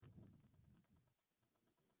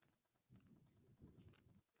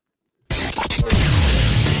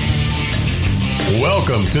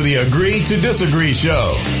Welcome to the Agree to Disagree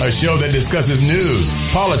Show, a show that discusses news,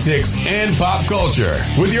 politics, and pop culture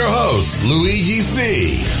with your host, Luigi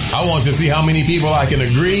C. I want to see how many people I can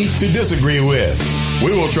agree to disagree with.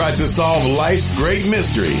 We will try to solve life's great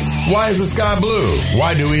mysteries. Why is the sky blue?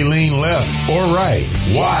 Why do we lean left or right?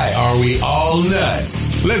 Why are we all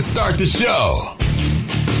nuts? Let's start the show.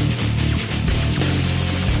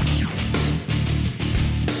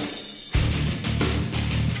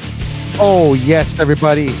 Oh, yes,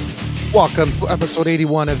 everybody. Welcome to episode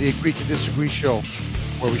 81 of the Agree to Disagree show,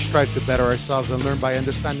 where we strive to better ourselves and learn by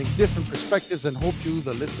understanding different perspectives and hope you,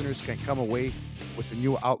 the listeners, can come away with a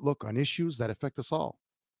new outlook on issues that affect us all.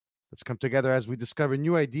 Let's come together as we discover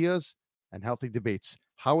new ideas and healthy debates.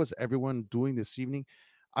 How is everyone doing this evening?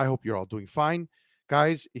 I hope you're all doing fine.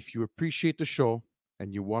 Guys, if you appreciate the show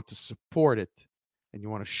and you want to support it and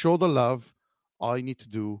you want to show the love, all you need to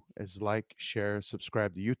do is like, share,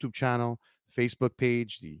 subscribe to the YouTube channel, Facebook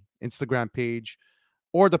page, the Instagram page,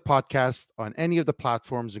 or the podcast on any of the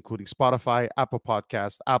platforms, including Spotify, Apple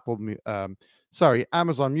Podcast,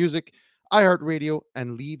 Amazon Music, iHeartRadio,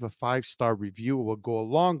 and leave a 5-star review. It will go a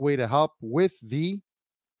long way to help with the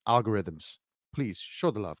algorithms. Please show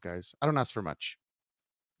the love, guys. I don't ask for much.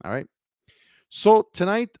 All right. So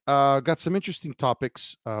tonight, got some interesting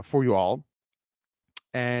topics for you all,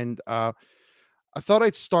 and I thought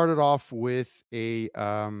I'd start it off with a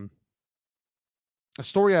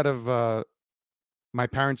story out of my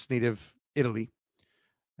parents' native Italy,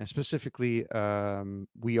 and specifically,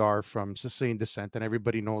 we are from Sicilian descent, and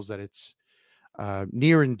everybody knows that it's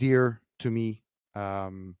near and dear to me.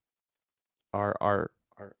 Our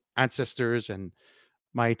ancestors and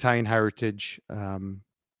my Italian heritage, and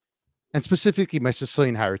specifically my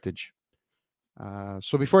Sicilian heritage.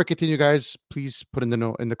 So before I continue, guys, please put in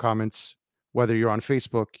the comments whether you're on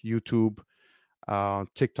Facebook, YouTube,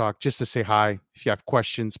 TikTok, just to say hi. If you have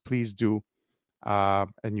questions, please do,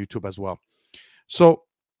 and YouTube as well. So,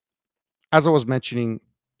 as I was mentioning,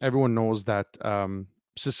 everyone knows that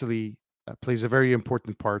Sicily plays a very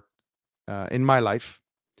important part in my life.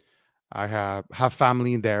 I have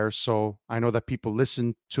family in there, so I know that people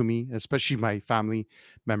listen to me, especially my family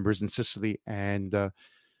members in Sicily. And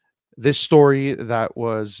this story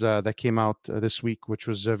that came out this week, which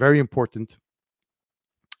was very important.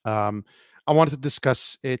 I wanted to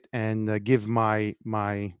discuss it and give my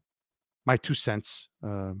 2 cents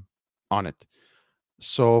on it.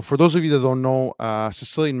 So, for those of you that don't know,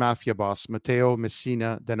 Sicilian mafia boss Matteo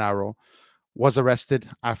Messina Denaro was arrested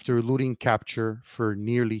after eluding capture for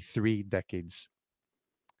nearly 3 decades.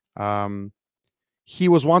 He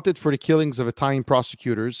was wanted for the killings of Italian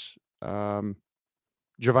prosecutors,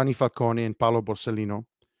 Giovanni Falcone and Paolo Borsellino.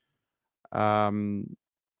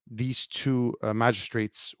 These two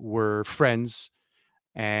magistrates were friends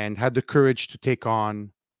and had the courage to take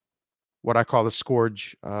on what I call the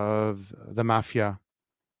scourge of the mafia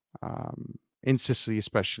in Sicily,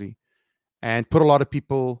 especially, and put a lot of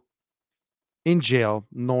people in jail,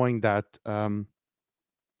 knowing that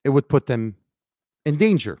it would put them in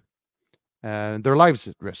danger and their lives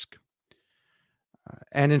at risk.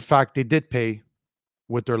 And in fact, they did pay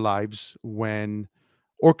with their lives when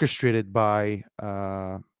orchestrated by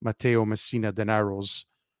Matteo Messina Denaro's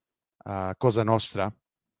Cosa Nostra.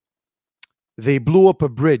 They blew up a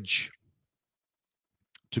bridge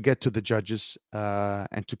to get to the judges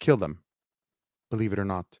and to kill them, believe it or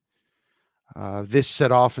not. This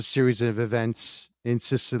set off a series of events in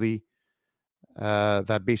Sicily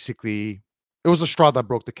that basically, it was a straw that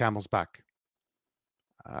broke the camel's back,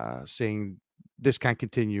 saying this can't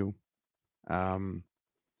continue.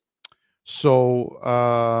 So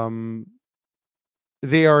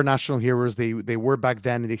they are national heroes. They were back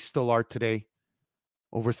then, and they still are today,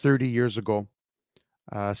 over 30 years ago,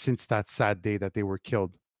 since that sad day that they were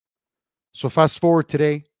killed. So fast forward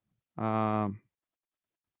today,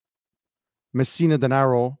 Messina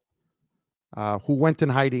Denaro, who went in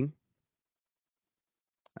hiding,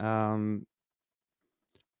 he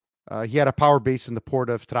had a power base in the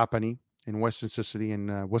port of Trapani in Western Sicily,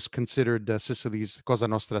 and was considered Sicily's Cosa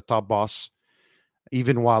Nostra top boss,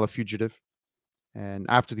 even while a fugitive. And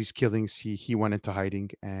after these killings, he went into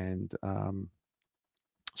hiding, and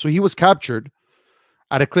so he was captured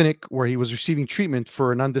at a clinic where he was receiving treatment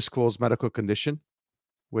for an undisclosed medical condition,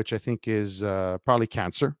 which I think is probably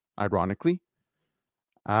cancer, ironically.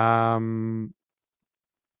 Yeah.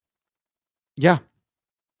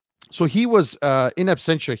 So he was in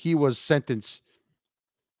absentia. He was sentenced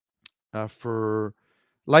for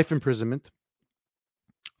life imprisonment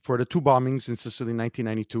for the 2 bombings in Sicily in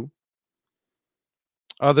 1992.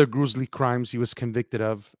 Other grisly crimes he was convicted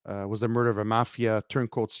of was the murder of a mafia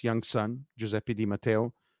turncoat's young son, Giuseppe Di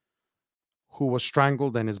Matteo, who was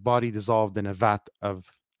strangled and his body dissolved in a vat of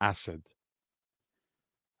acid.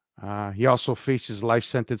 He also faces life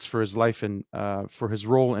sentence for his life and for his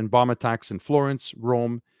role in bomb attacks in Florence,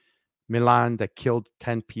 Rome, Milan that killed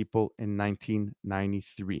 10 people in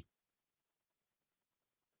 1993.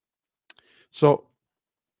 So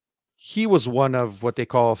he was one of what they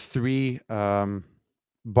call three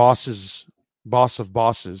boss of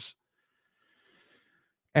bosses.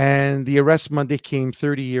 And the arrest Monday came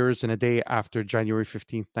 30 years and a day after January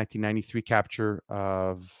 15th, 1993 capture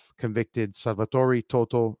of convicted Salvatore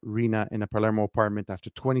Toto Riina in a Palermo apartment after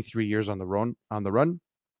 23 years on the run.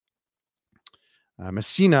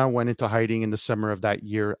 Messina went into hiding in the summer of that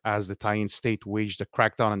year as the Italian state waged a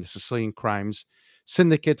crackdown on the Sicilian crimes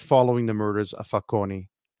syndicate following the murders of Falcone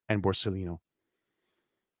and Borsellino.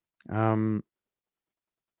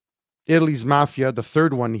 Italy's mafia, the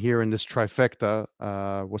third one here in this trifecta,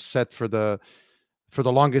 was set for the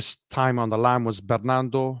longest time on the lam was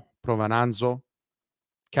Bernardo Provenanzo,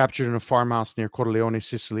 captured in a farmhouse near Corleone,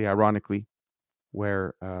 Sicily, ironically,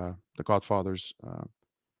 where the Godfather's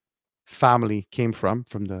family came from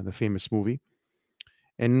the famous movie.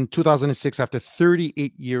 In 2006, after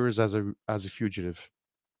 38 years as a fugitive.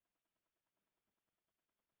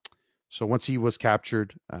 So once he was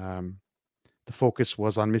captured, the focus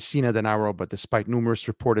was on Messina Denaro, but despite numerous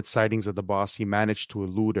reported sightings of the boss, he managed to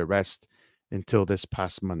elude arrest until this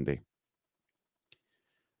past Monday.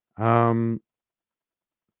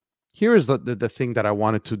 Here is the thing that I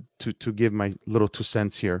wanted to give my little 2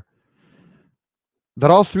 cents here. That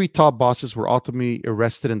all three top bosses were ultimately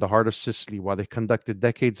arrested in the heart of Sicily while they conducted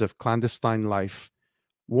decades of clandestine life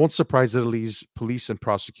won't surprise Italy's police and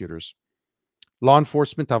prosecutors. Law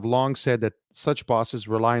enforcement have long said that such bosses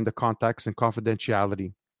rely on the contacts and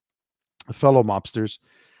confidentiality of fellow mobsters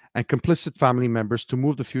and complicit family members to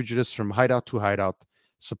move the fugitives from hideout to hideout,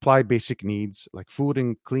 supply basic needs like food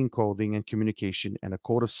and clean clothing and communication, and a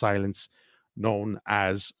code of silence known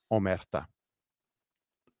as omerta.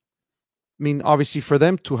 I mean, obviously, for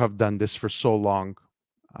them to have done this for so long,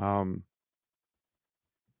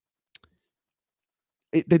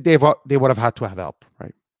 they would have had to have help,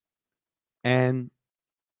 right? And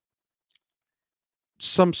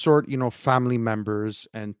some sort, family members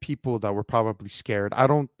and people that were probably scared. I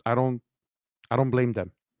don't blame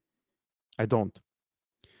them. I don't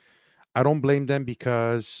blame them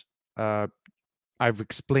because I've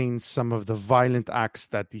explained some of the violent acts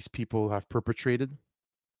that these people have perpetrated.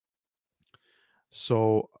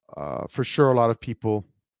 So for sure, a lot of people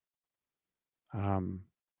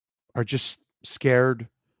are just scared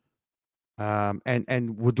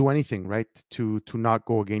and would do anything, right, to not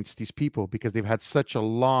go against these people because they've had such a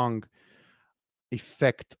long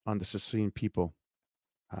effect on the Sicilian people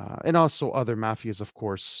and also other mafias, of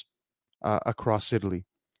course, across Italy.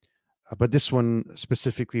 But this one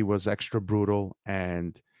specifically was extra brutal,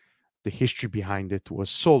 and the history behind it was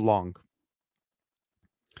so long.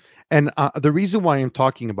 And the reason why I'm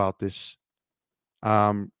talking about this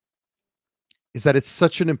is that it's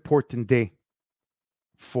such an important day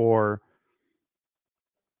for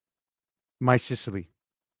my Sicily,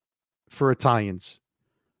 for Italians,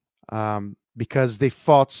 because they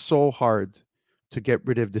fought so hard to get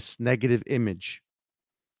rid of this negative image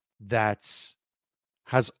that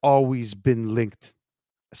has always been linked,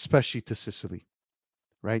 especially to Sicily,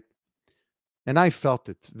 right? And I felt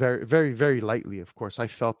it very, very, very lightly, of course. I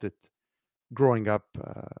felt it growing up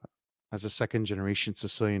as a second generation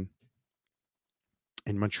Sicilian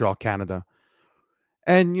in Montreal, Canada.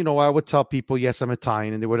 And I would tell people, yes, I'm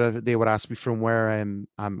Italian, and they would ask me from where I am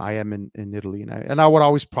in Italy, and I would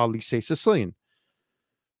always probably say Sicilian.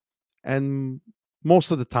 And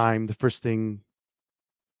most of the time, the first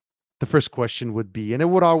question would be, and it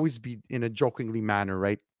would always be in a jokingly manner,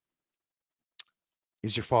 right?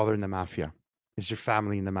 Is your father in the mafia? Is your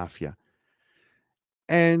family in the mafia?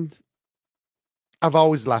 And I've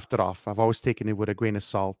always laughed it off. I've always taken it with a grain of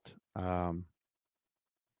salt. Right?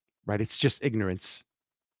 It's just ignorance.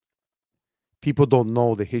 People don't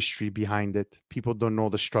know the history behind it. People don't know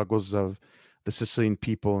the struggles of the Sicilian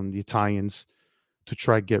people and the Italians to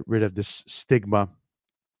try to get rid of this stigma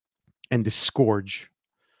and this scourge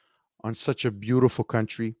on such a beautiful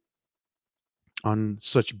country, on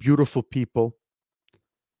such beautiful people,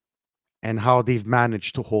 and how they've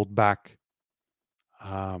managed to hold back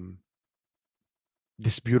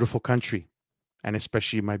this beautiful country, and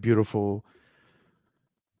especially my beautiful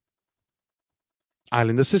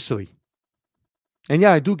island of Sicily. And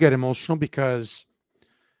yeah, I do get emotional because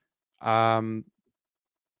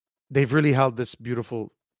they've really held this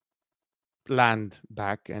beautiful land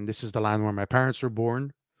back, and this is the land where my parents were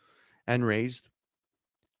born and raised.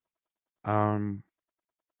 Um,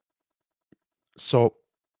 so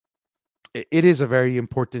it is a very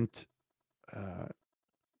important uh,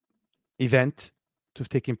 event to have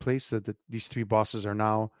taken place, that these three bosses are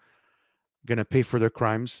now going to pay for their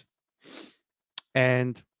crimes.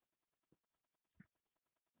 And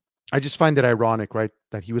I just find it ironic, right,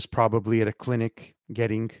 that he was probably at a clinic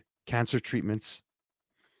getting cancer treatments.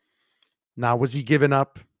 Now, was he given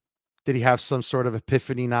up? Did he have some sort of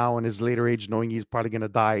epiphany now in his later age, knowing he's probably going to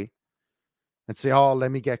die, and say, oh,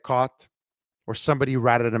 let me get caught? Or somebody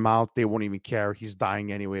ratted him out. They won't even care. He's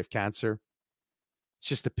dying anyway of cancer. It's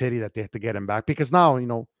just a pity that they had to get him back, because now,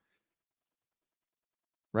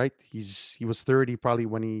 right? He was 30 probably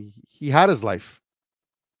when he had his life.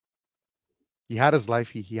 He had his life.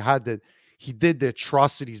 He did the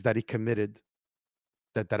atrocities that he committed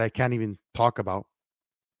that I can't even talk about.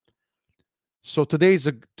 So today's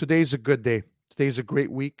a good day. Today's a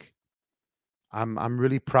great week. I'm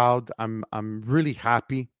really proud. I'm really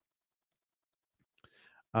happy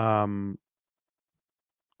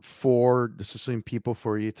for the Sicilian people,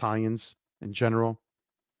 for the Italians in general.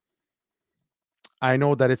 I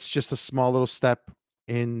know that it's just a small little step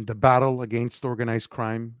in the battle against organized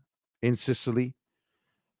crime in Sicily,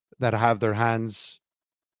 that have their hands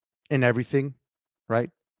in everything, right?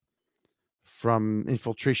 From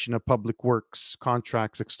infiltration of public works,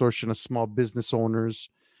 contracts, extortion of small business owners.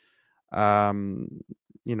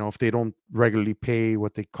 If they don't regularly pay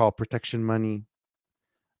what they call protection money,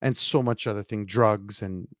 and so much other thing, drugs,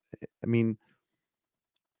 and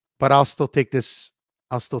but I'll still take this.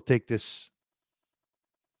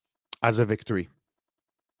 As a victory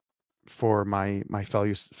for my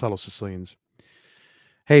fellow Sicilians.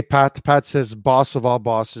 Hey, Pat. Pat says, boss of all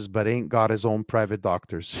bosses, but ain't got his own private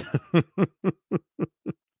doctors.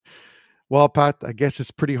 Well, Pat, I guess it's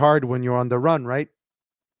pretty hard when you're on the run, right?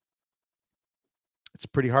 It's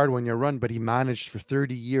pretty hard when you're run, but he managed for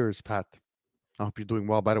 30 years, Pat. I hope you're doing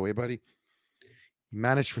well, by the way, buddy. He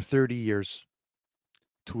managed for 30 years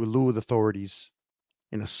to elude authorities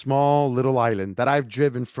in a small little island that I've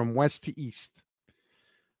driven from west to east.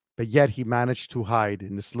 But yet he managed to hide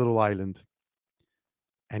in this little island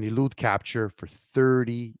and elude capture for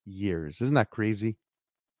 30 years. Isn't that crazy?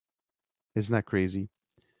 Isn't that crazy?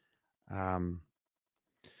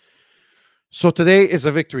 So today is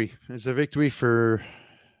a victory. It's a victory for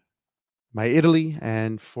my Italy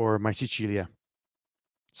and for my Sicilia.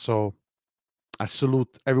 So I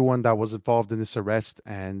salute everyone that was involved in this arrest,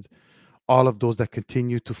 and all of those that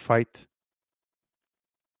continue to fight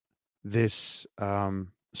this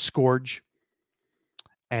scourge.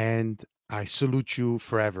 And I salute you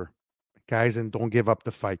forever, guys, and don't give up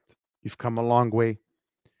the fight. You've come a long way,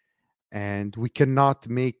 and we cannot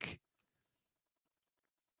make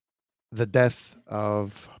the death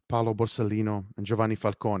of Paolo Borsellino and Giovanni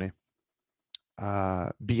Falcone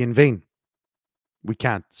be in vain. We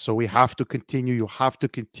can't. So we have to continue. You have to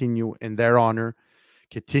continue in their honor,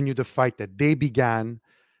 continue the fight that they began,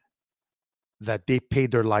 that they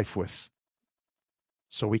paid their life with.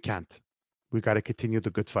 So we can't. We got to continue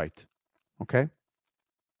the good fight. Okay?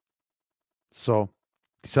 So,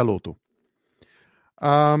 ti saluto.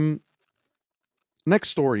 Next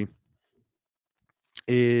story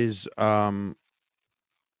is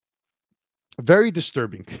very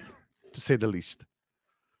disturbing, to say the least.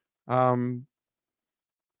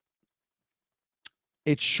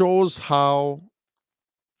 It shows how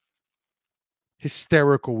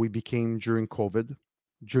hysterical we became during COVID,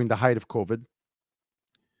 during the height of COVID,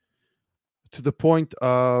 to the point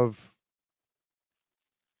of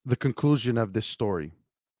the conclusion of this story.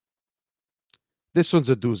 This one's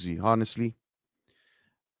a doozy, honestly.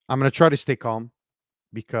 I'm going to try to stay calm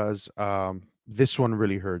because this one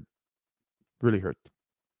really hurt. Really hurt.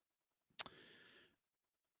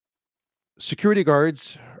 Security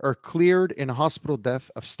guards are cleared in a hospital death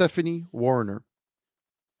of Stephanie Warner.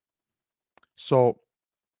 So,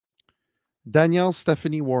 Danielle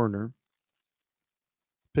Stephanie Warner,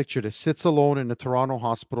 picture this, sits alone in a Toronto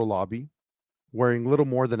hospital lobby, wearing little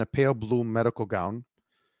more than a pale blue medical gown.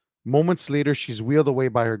 Moments later, she's wheeled away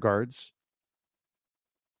by her guards.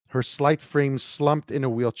 Her slight frame slumped in a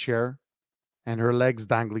wheelchair and her legs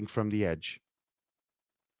dangling from the edge.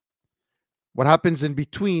 What happens in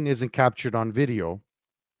between isn't captured on video,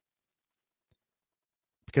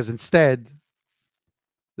 because instead,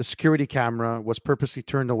 the security camera was purposely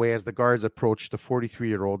turned away as the guards approached the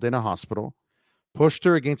 43-year-old in a hospital, pushed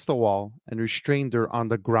her against the wall, and restrained her on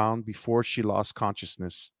the ground before she lost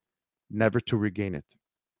consciousness, never to regain it.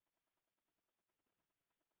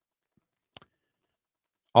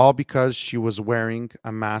 all because she was wearing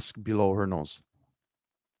a mask below her nose.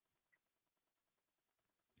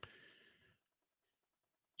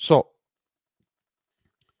 So,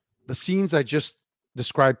 the scenes I just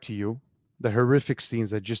described to you, the horrific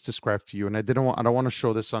scenes I just described to you, and I don't want to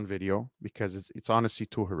show this on video because it's honestly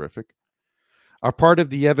too horrific, are part of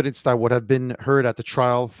the evidence that would have been heard at the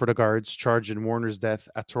trial for the guards charged in Warner's death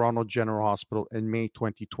at Toronto General Hospital in May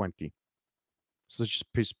 2020. So it's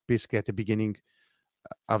just basically at the beginning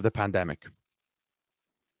of the pandemic.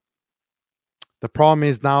 The problem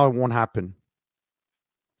is now it won't happen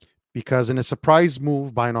because in a surprise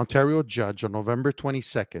move by an Ontario judge on November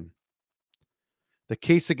 22nd, the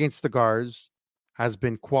case against the guards has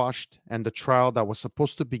been quashed and the trial that was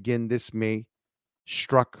supposed to begin this May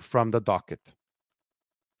struck from the docket.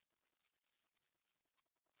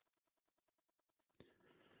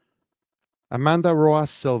 Amanda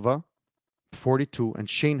Rojas Silva, 42, and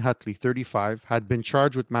Shane Hutley, 35, had been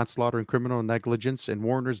charged with manslaughter and criminal negligence in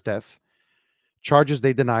Warner's death, charges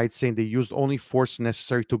they denied, saying they used only force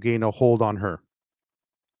necessary to gain a hold on her.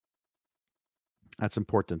 That's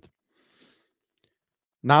important.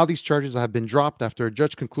 Now these charges have been dropped after a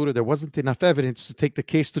judge concluded there wasn't enough evidence to take the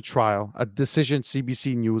case to trial, a decision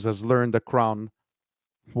CBC News has learned the Crown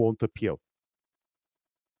won't appeal.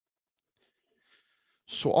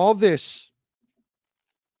 So all this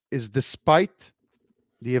is despite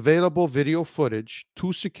the available video footage,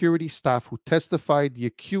 2 security staff who testified the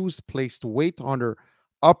accused placed weight on her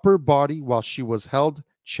upper body while she was held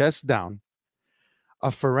chest down,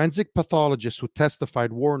 a forensic pathologist who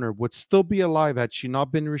testified Warner would still be alive had she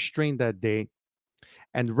not been restrained that day,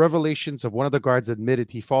 and revelations of one of the guards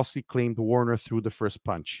admitted he falsely claimed Warner threw the first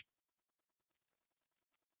punch.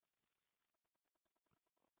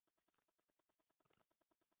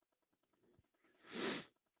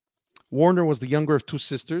 Warner was the younger of 2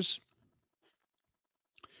 sisters.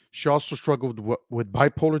 She also struggled with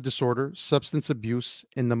bipolar disorder, substance abuse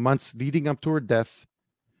in the months leading up to her death,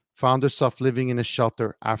 found herself living in a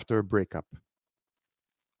shelter after a breakup.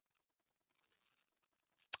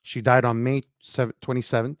 She died on May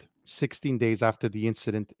 27th, 16 days after the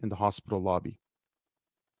incident in the hospital lobby.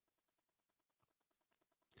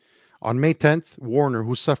 On May 10th, Warner,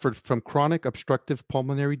 who suffered from chronic obstructive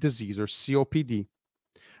pulmonary disease, or COPD,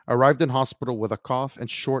 arrived in hospital with a cough and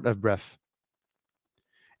short of breath.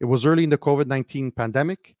 It was early in the COVID-19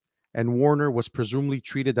 pandemic, and Warner was presumably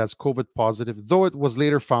treated as COVID positive, though it was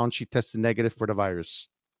later found she tested negative for the virus.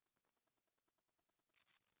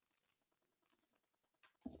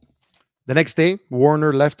 The next day,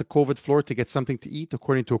 Warner left the COVID floor to get something to eat.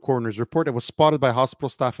 According to a coroner's report, it was spotted by hospital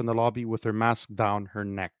staff in the lobby with her mask down her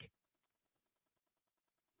neck.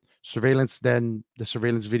 The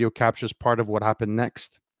surveillance video captures part of what happened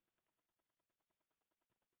next.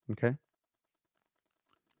 Okay.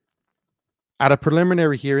 At a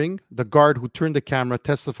preliminary hearing, the guard who turned the camera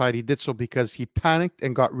testified he did so because he panicked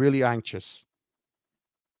and got really anxious.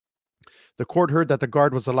 The court heard that the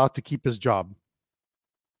guard was allowed to keep his job.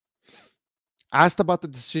 Asked about the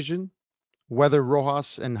decision, whether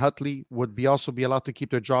Rojas and Hutley would also be allowed to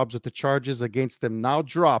keep their jobs with the charges against them now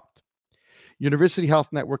dropped, University Health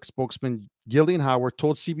Network spokesman Gillian Howard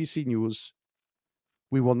told CBC News,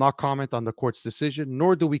 "We will not comment on the court's decision,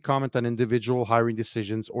 nor do we comment on individual hiring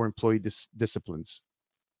decisions or employee disciplines."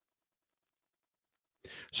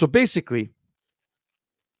 So basically,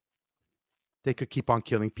 they could keep on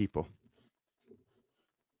killing people.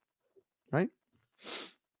 Right?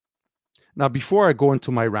 Now, before I go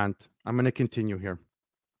into my rant, I'm going to continue here.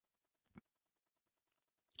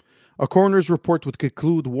 A coroner's report would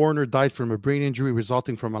conclude Warner died from a brain injury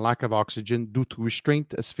resulting from a lack of oxygen due to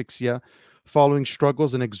restraint asphyxia following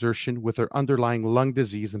struggles and exertion with her underlying lung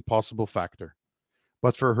disease and possible factor.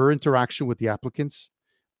 But for her interaction with the applicants,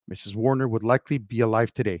 Mrs. Warner would likely be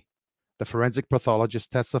alive today. The forensic pathologist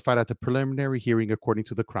testified at the preliminary hearing according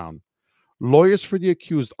to the Crown. Lawyers for the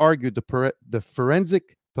accused argued the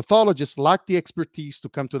forensic pathologist lacked the expertise to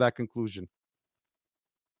come to that conclusion.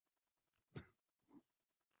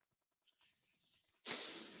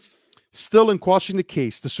 Still in quashing the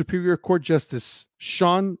case, the Superior Court Justice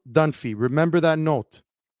Sean Dunphy, remember that note,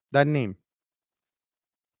 that name.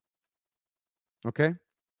 Okay?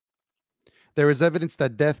 There is evidence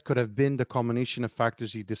that death could have been the culmination of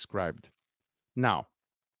factors he described. Now,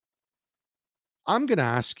 I'm going to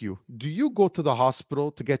ask you, do you go to the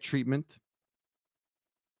hospital to get treatment?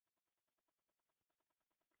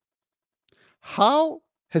 How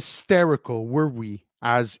hysterical were we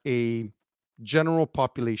as a general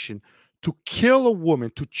population to kill a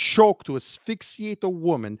woman, to choke, to asphyxiate a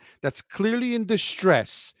woman that's clearly in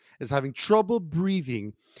distress is having trouble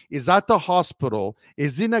breathing, is at the hospital,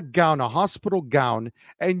 is in a gown, a hospital gown,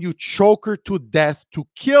 and you choke her to death to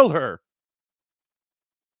kill her.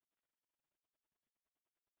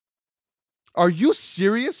 Are you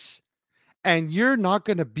serious? And you're not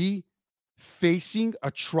going to be facing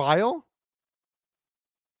a trial?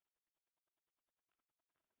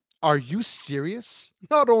 Are you serious?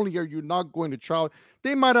 Not only are you not going to trial,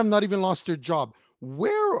 they might have not even lost their job.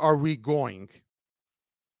 Where are we going?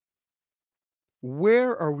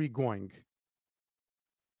 Where are we going?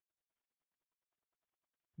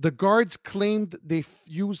 The guards claimed they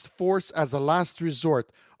used force as a last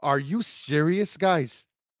resort. Are you serious, guys?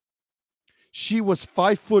 She was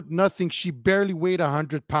 5 foot nothing. She barely weighed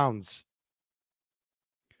 100 pounds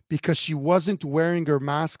because she wasn't wearing her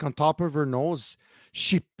mask on top of her nose.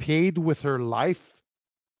 She paid with her life.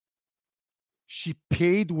 She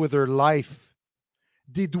paid with her life.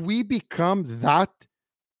 Did we become that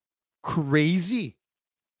crazy?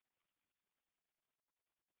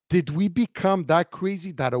 Did we become that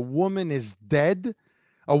crazy that a woman is dead?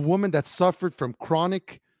 A woman that suffered from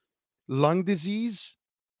chronic lung disease,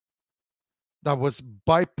 that was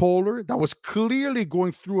bipolar, that was clearly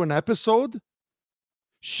going through an episode.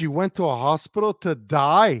 She went to a hospital to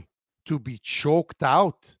die, to be choked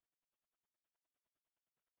out.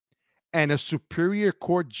 And a Superior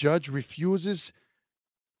Court judge refuses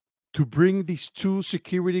to bring these two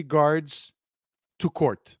security guards to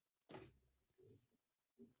court.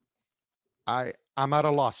 I'm at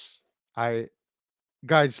a loss.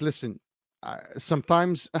 Guys, listen.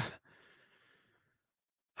 Sometimes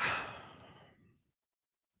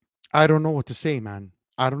I don't know what to say, man.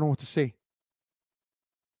 I don't know what to say.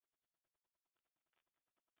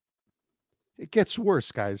 It gets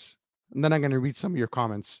worse, guys. And then I'm going to read some of your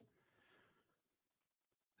comments.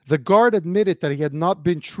 The guard admitted that he had not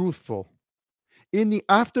been truthful. In the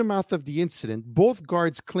aftermath of the incident, both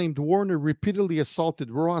guards claimed Warner repeatedly assaulted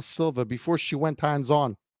Rojas Silva before she went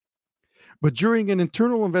hands-on. But during an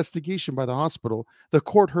internal investigation by the hospital, the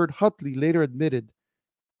court heard Hutley later admitted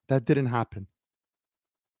that didn't happen.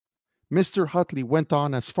 Mr. Hutley went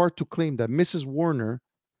on as far to claim that Mrs. Warner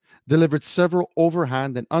delivered several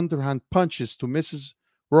overhand and underhand punches to Mrs.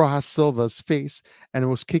 Rojas Silva's face and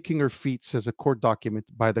was kicking her feet, says a court document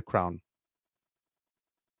by the Crown.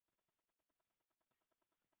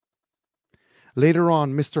 Later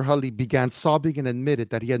on, Mr. Hutley began sobbing and admitted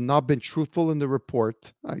that he had not been truthful in the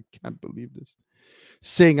report. I can't believe this.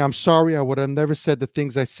 Saying, "I'm sorry, I would have never said the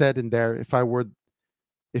things I said in there if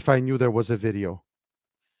I knew there was a video."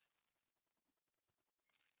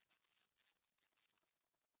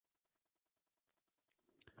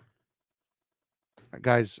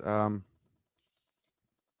 Guys, I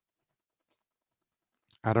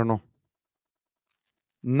don't know.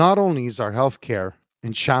 Not only is our healthcare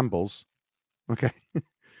in shambles, okay?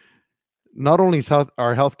 Not only is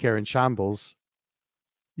our healthcare in shambles,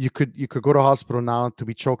 you could go to hospital now to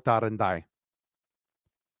be choked out and die.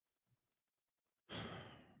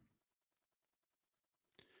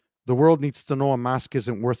 The world needs to know a mask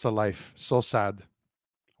isn't worth a life. So sad.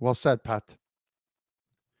 Well said, Pat.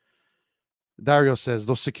 Dario says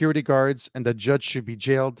those security guards and the judge should be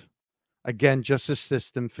jailed. Again, justice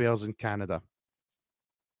system fails in Canada.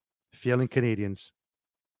 Failing Canadians.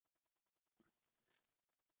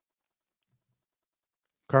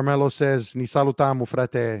 Carmelo says, "Ni salutamo,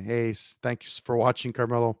 frate." Hey, thank you for watching,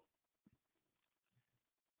 Carmelo.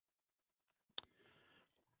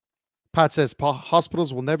 Pat says,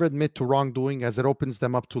 hospitals will never admit to wrongdoing as it opens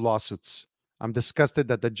them up to lawsuits. I'm disgusted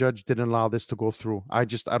that the judge didn't allow this to go through. I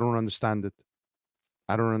don't understand it.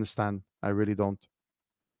 I don't understand. I really don't.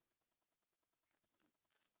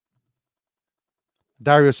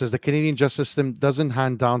 Dario says the Canadian justice system doesn't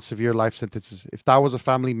hand down severe life sentences. If that was a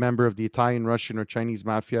family member of the Italian, Russian, or Chinese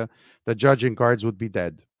mafia, the judge and guards would be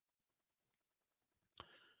dead.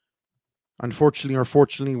 Unfortunately or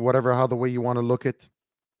fortunately, whatever how the way you want to look at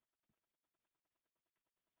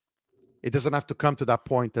it doesn't have to come to that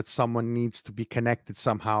point that someone needs to be connected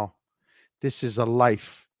somehow. This is a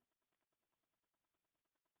life.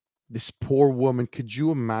 This poor woman, could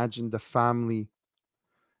you imagine the family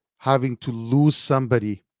having to lose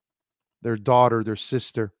somebody, their daughter, their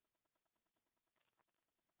sister,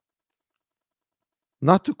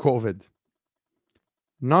 not to COVID,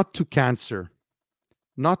 not to cancer,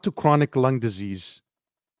 not to chronic lung disease,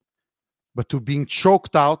 but to being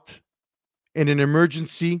choked out in an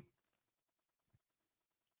emergency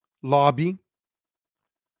lobby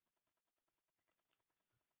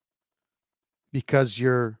because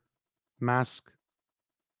your mask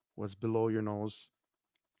was below your nose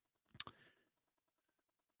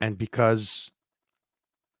and because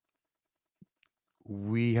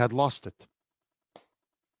we had lost it.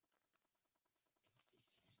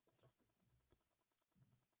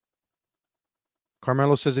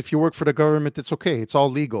 Carmelo says, if you work for the government, it's okay. It's all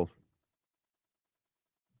legal.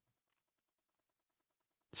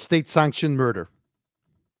 State-sanctioned murder.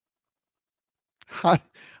 How,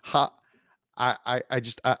 I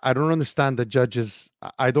don't understand the judges.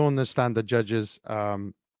 I don't understand the judges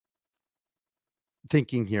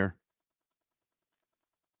thinking here.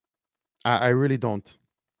 I really don't.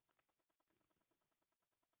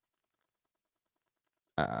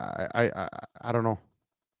 I don't know.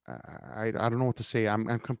 I don't know what to say.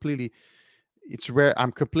 I'm completely. It's rare.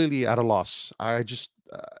 I'm completely at a loss. I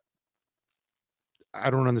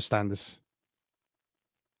don't understand this.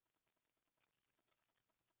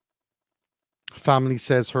 Family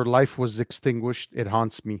says her life was extinguished. It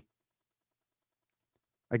haunts me.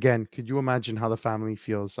 Again, could you imagine how the family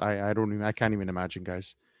feels? I don't even. I can't even imagine,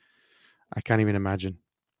 guys. I can't even imagine.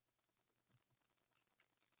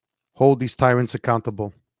 Hold these tyrants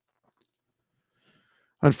accountable.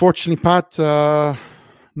 Unfortunately, Pat,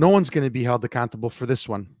 no one's going to be held accountable for this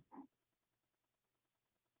one.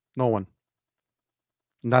 No one.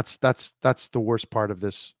 And that's the worst part of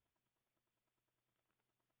this.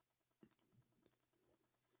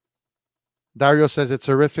 Dario says it's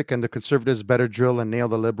horrific and the conservatives better drill and nail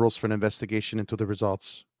the liberals for an investigation into the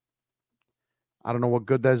results. I don't know what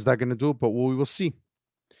good that is going to do, but we will see.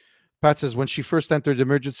 Pat says, when she first entered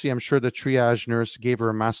emergency, I'm sure the triage nurse gave her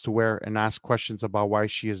a mask to wear and asked questions about why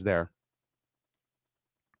she is there.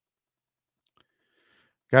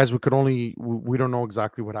 Guys, we don't know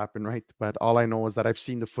exactly what happened, right? But all I know is that I've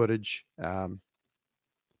seen the footage.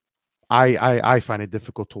 I find it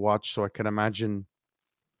difficult to watch, so I can imagine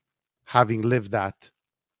having lived that,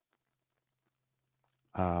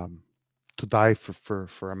 to die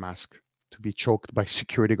for a mask, to be choked by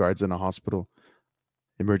security guards in a hospital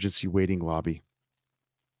emergency waiting lobby.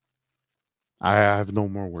 I have no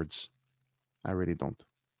more words. I really don't.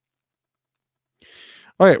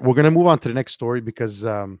 All right, we're going to move on to the next story because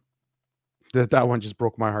that one just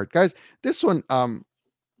broke my heart. Guys, this one I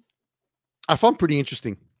found pretty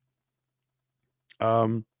interesting.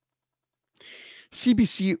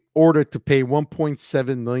 CBC ordered to pay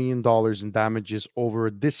 $1.7 million in damages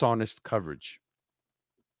over dishonest coverage.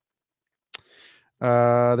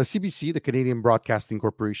 The CBC, the Canadian Broadcasting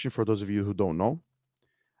Corporation, for those of you who don't know,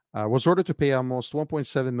 was ordered to pay almost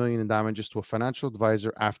 $1.7 million in damages to a financial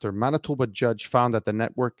advisor after Manitoba judge found that the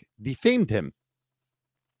network defamed him.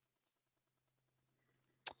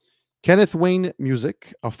 Kenneth Wayne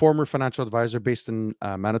Music, a former financial advisor based in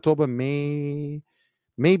Manitoba, may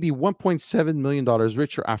be $1.7 million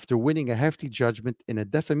richer after winning a hefty judgment in a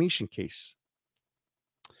defamation case.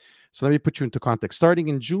 So let me put you into context. Starting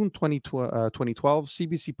in June 2012,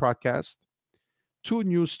 CBC broadcast 2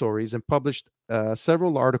 news stories and published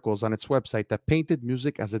several articles on its website that painted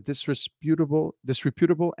Music as a disreputable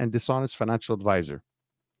and dishonest financial advisor.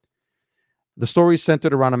 The story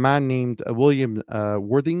centered around a man named William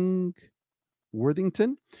Worthington,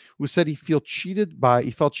 who said he felt cheated by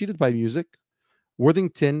Music.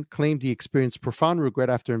 Worthington claimed he experienced profound regret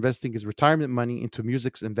after investing his retirement money into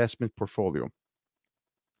Music's investment portfolio.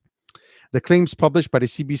 The claims published by the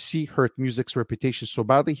CBC hurt Music's reputation so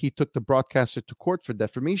badly he took the broadcaster to court for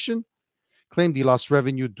defamation, claimed he lost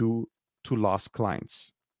revenue due to lost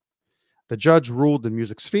clients. The judge ruled in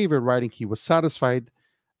Music's favor, writing he was satisfied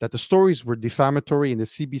that the stories were defamatory and the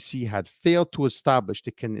CBC had failed to establish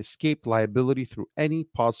it can escape liability through any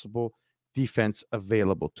possible defense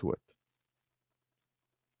available to it.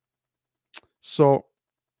 So,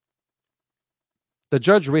 the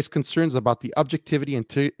judge raised concerns about the objectivity and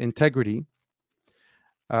integrity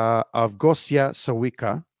of Gosia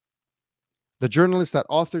Sawika, the journalist that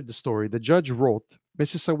authored the story. The judge wrote,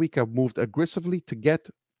 Mrs. Sawika moved aggressively to get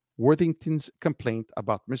Worthington's complaint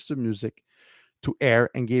about Mr. Music to air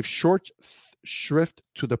and gave short shrift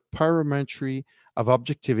to the parametry of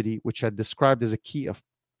objectivity, which had described as a key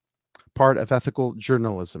part of ethical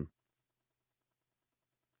journalism.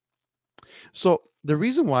 So the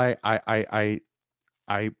reason why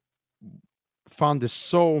I found this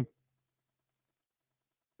so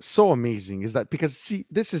amazing is that because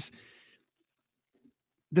this is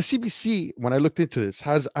the CBC, when I looked into this,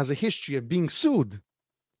 has a history of being sued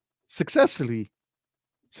successfully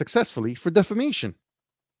for defamation.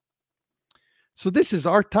 So this is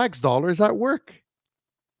our tax dollars at work.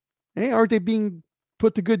 Hey, are they being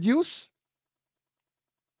put to good use?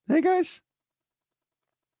 Hey, guys.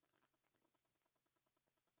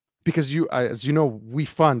 Because as you know, we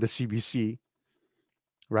fund the CBC,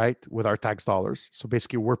 right, with our tax dollars. So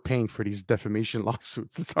basically, we're paying for these defamation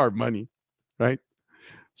lawsuits. It's our money, right?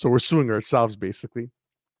 So we're suing ourselves, basically.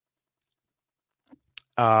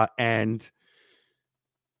 And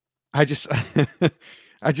I just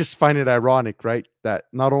I just find it ironic, right? That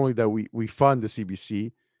not only that we fund the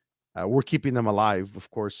CBC, we're keeping them alive,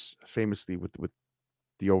 of course, famously with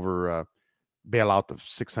the over bailout of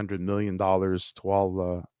 $600 million to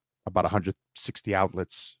all about 160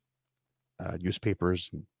 outlets,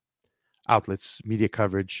 newspapers, and outlets, media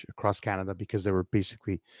coverage across Canada, because they were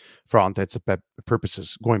basically, for all intents and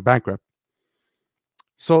purposes, going bankrupt.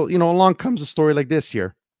 So, along comes a story like this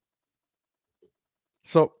here.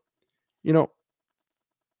 So, you know,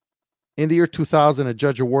 in the year 2000, a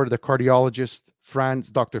judge awarded the cardiologist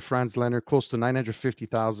Dr. Franz Leonard close to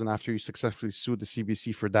 $950,000 after he successfully sued the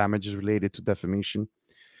CBC for damages related to defamation.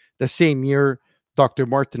 The same year, Dr.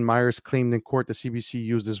 Martin Myers claimed in court the CBC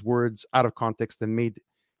used his words out of context and made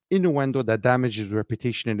innuendo that damaged his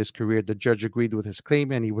reputation and his career. The judge agreed with his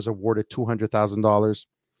claim and he was awarded $200,000.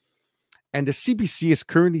 And the CBC is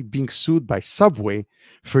currently being sued by Subway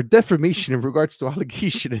for defamation in regards to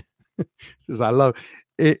allegation. Because I love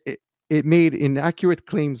it. It made inaccurate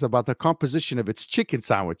claims about the composition of its chicken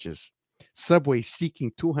sandwiches. Subway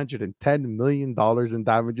seeking $210 million in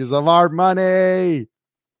damages of our money.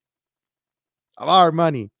 Of our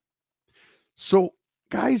money. So,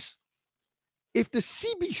 guys, if the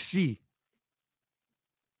CBC,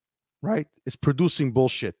 right, is producing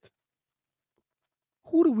bullshit,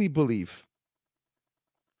 who do we believe?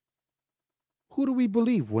 Who do we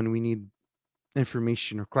believe when we need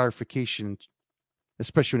information or clarification,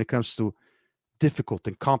 especially when it comes to difficult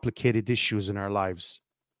and complicated issues in our lives,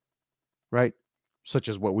 right? Such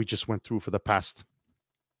as what we just went through for the past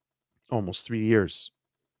almost 3 years.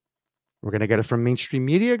 We're going to get it from mainstream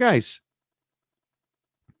media, guys.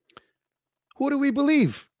 Who do we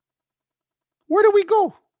believe? Where do we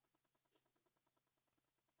go?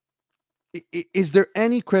 Is there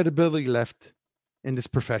any credibility left in this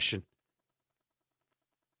profession?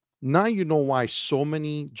 Now you know why so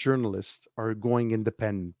many journalists are going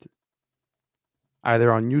independent,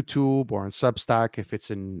 either on YouTube or on Substack, if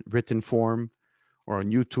it's in written form, or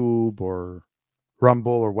on YouTube or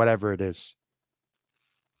Rumble or whatever it is.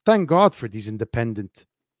 Thank God for these independent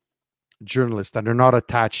journalists that are not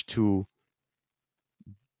attached to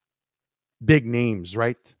big names,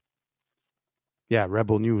 right? Yeah,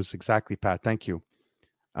 Rebel News. Exactly, Pat. Thank you.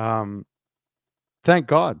 Thank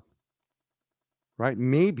God. Right?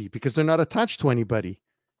 Maybe because they're not attached to anybody.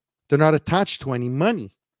 They're not attached to any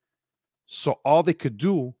money. So all they could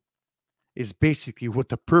do is basically what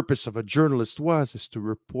the purpose of a journalist was, is to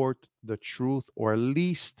report the truth, or at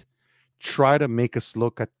least try to make us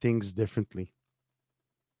look at things differently.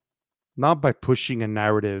 Not by pushing a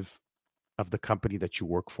narrative of the company that you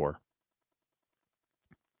work for.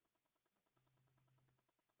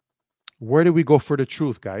 Where do we go for the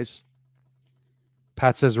truth, guys?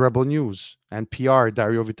 Pat says Rebel News. NPR.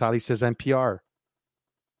 Dario Vitali says NPR.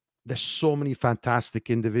 There's so many fantastic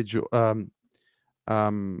individual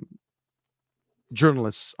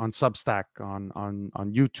journalists on Substack, on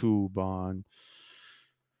YouTube, on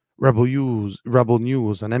Rebel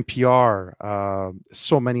News, on NPR.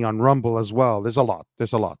 So many on Rumble as well. There's a lot,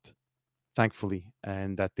 thankfully,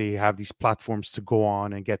 and that they have these platforms to go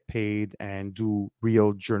on and get paid and do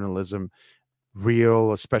real journalism,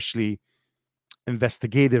 especially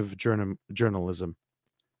investigative journalism.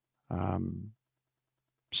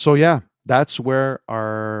 So yeah, that's where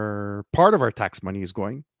part of our tax money is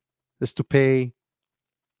going, is to pay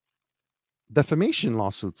defamation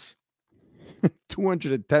lawsuits.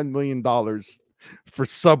 $210 million for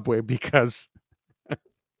Subway because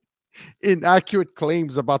inaccurate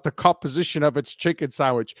claims about the composition of its chicken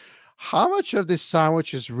sandwich. How much of this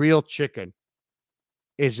sandwich is real chicken?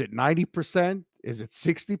 Is it 90%? Is it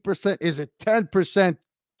 60%? Is it 10%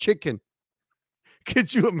 chicken?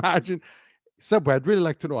 Could you imagine? Subway, I'd really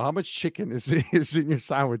like to know how much chicken is in your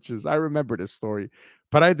sandwiches. I remember this story,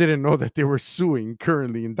 but I didn't know that they were suing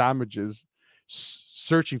currently in damages,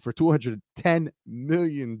 searching for $210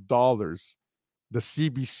 million. The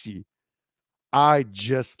CBC. I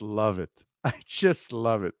just love it. I just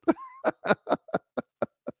love it.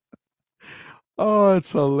 Oh,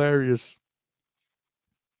 it's hilarious.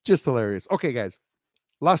 Just hilarious. Okay, guys.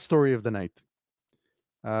 Last story of the night.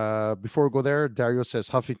 Before we go there, Dario says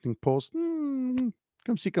Huffington Post.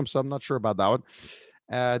 Come see, come some. I'm not sure about that one.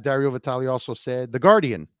 Dario Vitali also said The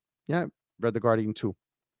Guardian. Yeah, read The Guardian too.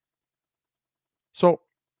 So,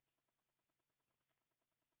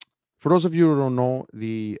 for those of you who don't know,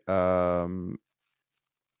 the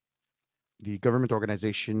government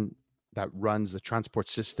organization that runs the transport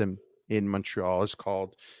system in Montreal is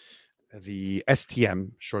called the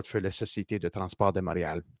STM, short for La Société de Transport de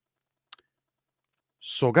Montréal.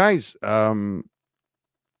 So, guys,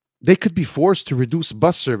 they could be forced to reduce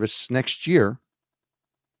bus service next year,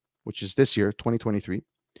 which is this year, 2023,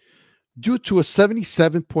 due to a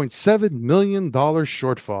 $77.7 million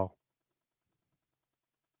shortfall.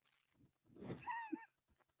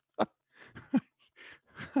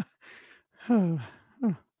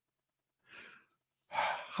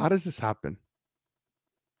 How does this happen?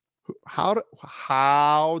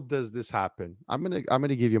 How does this happen? I'm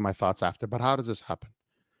gonna give you my thoughts after, but how does this happen?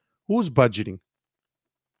 Who's budgeting?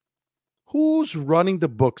 Who's running the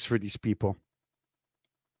books for these people?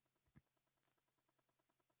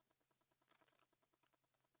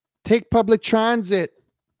 Take public transit.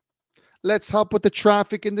 Let's help with the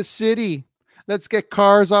traffic in the city. Let's get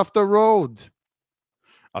cars off the road.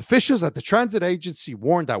 Officials at the transit agency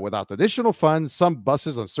warned that without additional funds, some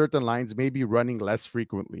buses on certain lines may be running less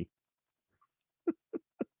frequently.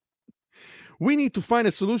 We need to find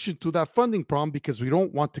a solution to that funding problem because we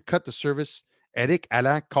don't want to cut the service, Eric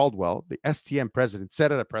Alain Caldwell, the STM president,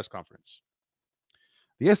 said at a press conference.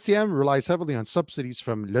 The STM relies heavily on subsidies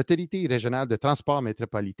from l'Autorité Régionale de Transport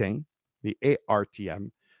Métropolitain, the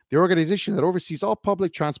ARTM, the organization that oversees all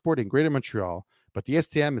public transport in Greater Montreal, but the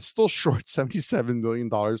STM is still short $77 million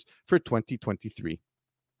for 2023.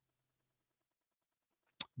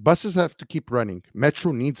 Buses have to keep running.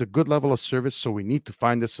 Metro needs a good level of service, so we need to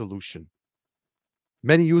find a solution.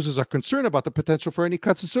 Many users are concerned about the potential for any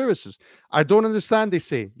cuts in services. I don't understand, they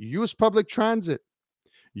say. Use public transit.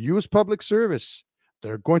 Use public service.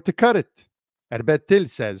 They're going to cut it. Herbert Till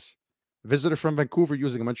says, visitor from Vancouver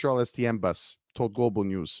using a Montreal STM bus, told Global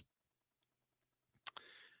News.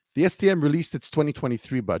 The STM released its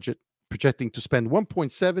 2023 budget, projecting to spend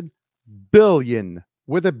 $1.7 billion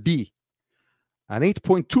with a B, an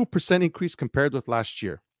 8.2% increase compared with last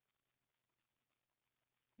year.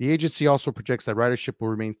 The agency also projects that ridership will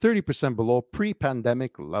remain 30% below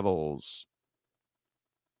pre-pandemic levels.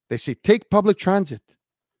 They say take public transit,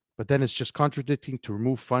 but then it's just contradicting to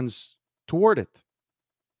remove funds toward it.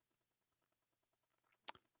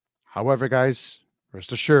 However, guys,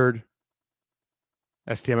 rest assured,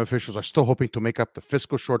 STM officials are still hoping to make up the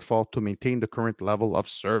fiscal shortfall to maintain the current level of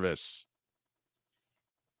service.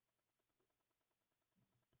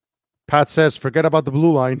 Pat says, forget about the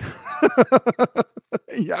blue line.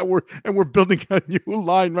 Yeah, we're building a new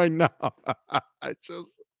line right now.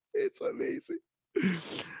 It's amazing.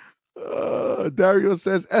 Dario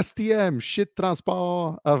says, STM, shit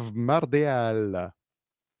transport of Montréal.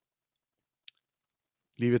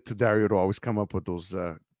 Leave it to Dario to always come up with those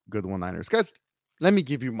good one-liners. Guys, let me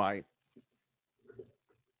give you my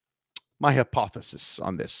hypothesis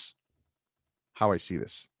on this, how I see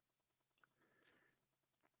this.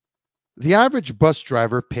 The average bus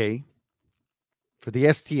driver pay for the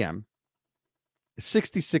STM is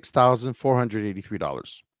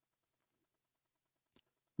 $66,483.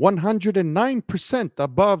 109%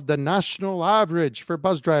 above the national average for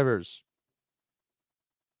bus drivers.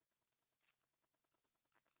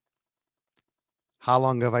 How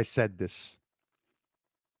long have I said this?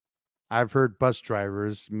 I've heard bus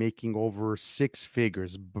drivers making over six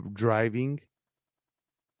figures driving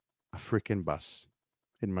a freaking bus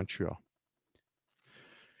in Montreal,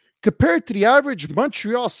 compared to the average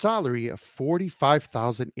Montreal salary of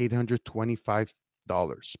 $45,825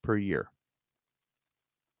 per year.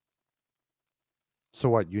 So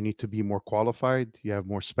what? You need to be more qualified? You have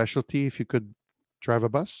more specialty if you could drive a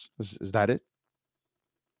bus? Is that it?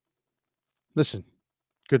 Listen,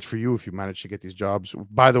 good for you if you manage to get these jobs.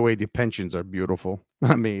 By the way, the pensions are beautiful.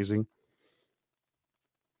 Amazing.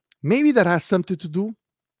 Maybe that has something to do.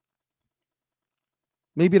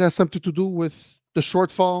 Maybe it has something to do with the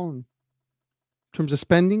shortfall in terms of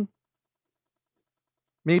spending.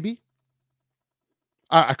 Maybe.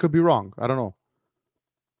 I could be wrong. I don't know.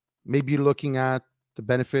 Maybe looking at the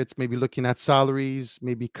benefits, maybe looking at salaries,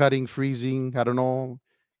 maybe cutting, freezing. I don't know.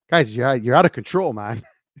 Guys, you're out of control, man.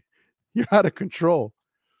 You're out of control.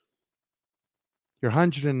 You're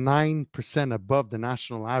 109% above the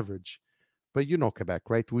national average. But you know Quebec,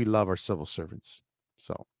 right? We love our civil servants.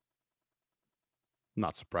 So,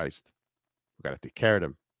 not surprised. We got to take care of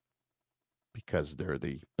them because they're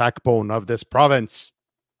the backbone of this province.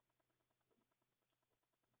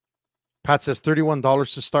 Pat says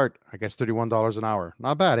 $31 to start. I guess $31 an hour.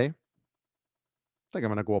 Not bad, eh? I think I'm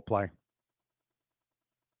going to go apply. It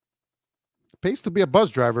pays to be a bus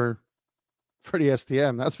driver for the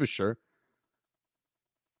STM, that's for sure.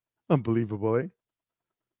 Unbelievable, eh?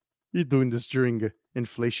 You're doing this during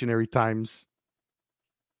inflationary times.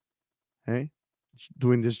 Eh?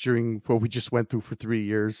 Doing this during what we just went through for 3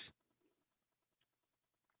 years.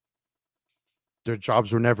 their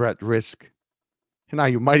jobs were never at risk. And now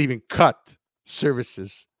you might even cut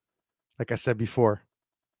services. Like I said before,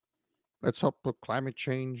 let's help with climate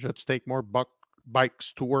change. Let's take more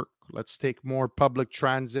bikes to work. Let's take more public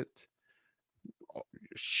transit. Oh,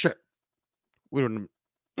 shit. We're in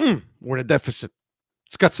a deficit.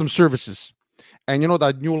 Let's cut some services. And you know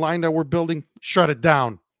that new line that we're building? Shut it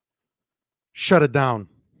down. Shut it down.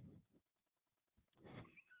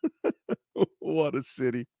 What a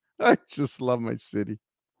city. I just love my city.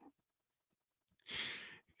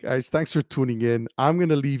 Guys, thanks for tuning in. I'm going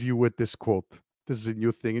to leave you with this quote. This is a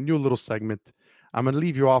new thing, a new little segment. I'm going to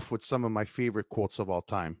leave you off with some of my favorite quotes of all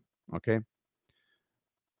time. Okay?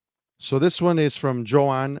 So this one is from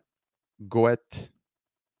Johann Goethe.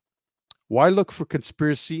 Why look for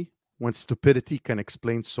conspiracy when stupidity can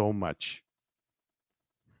explain so much?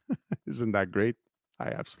 Isn't that great? I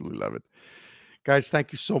absolutely love it. Guys,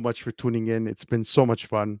 thank you so much for tuning in. It's been so much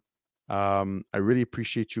fun. I really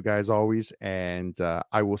appreciate you guys always. And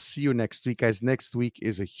I will see you next week. Guys, next week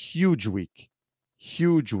is a huge week.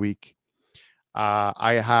 Huge week.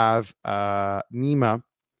 I have Nima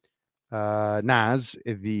Naz,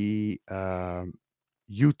 the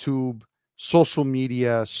YouTube social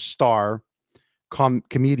media star,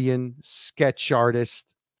 comedian, sketch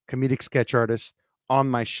artist, comedic sketch artist on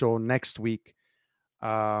my show next week.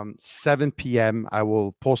 7 p.m. I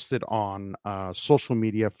will post it on social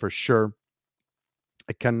media for sure.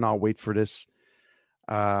 I cannot wait for this.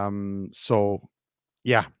 So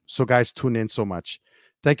guys, tune in so much.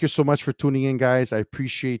 Thank you so much for tuning in, guys. I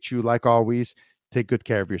appreciate you. Like always, take good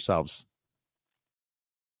care of yourselves.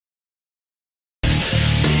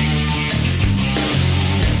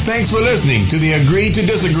 Thanks for listening to the Agree to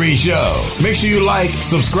Disagree show. Make sure you like,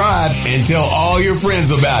 subscribe, and tell all your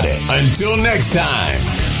friends about it. Until next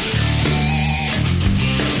time.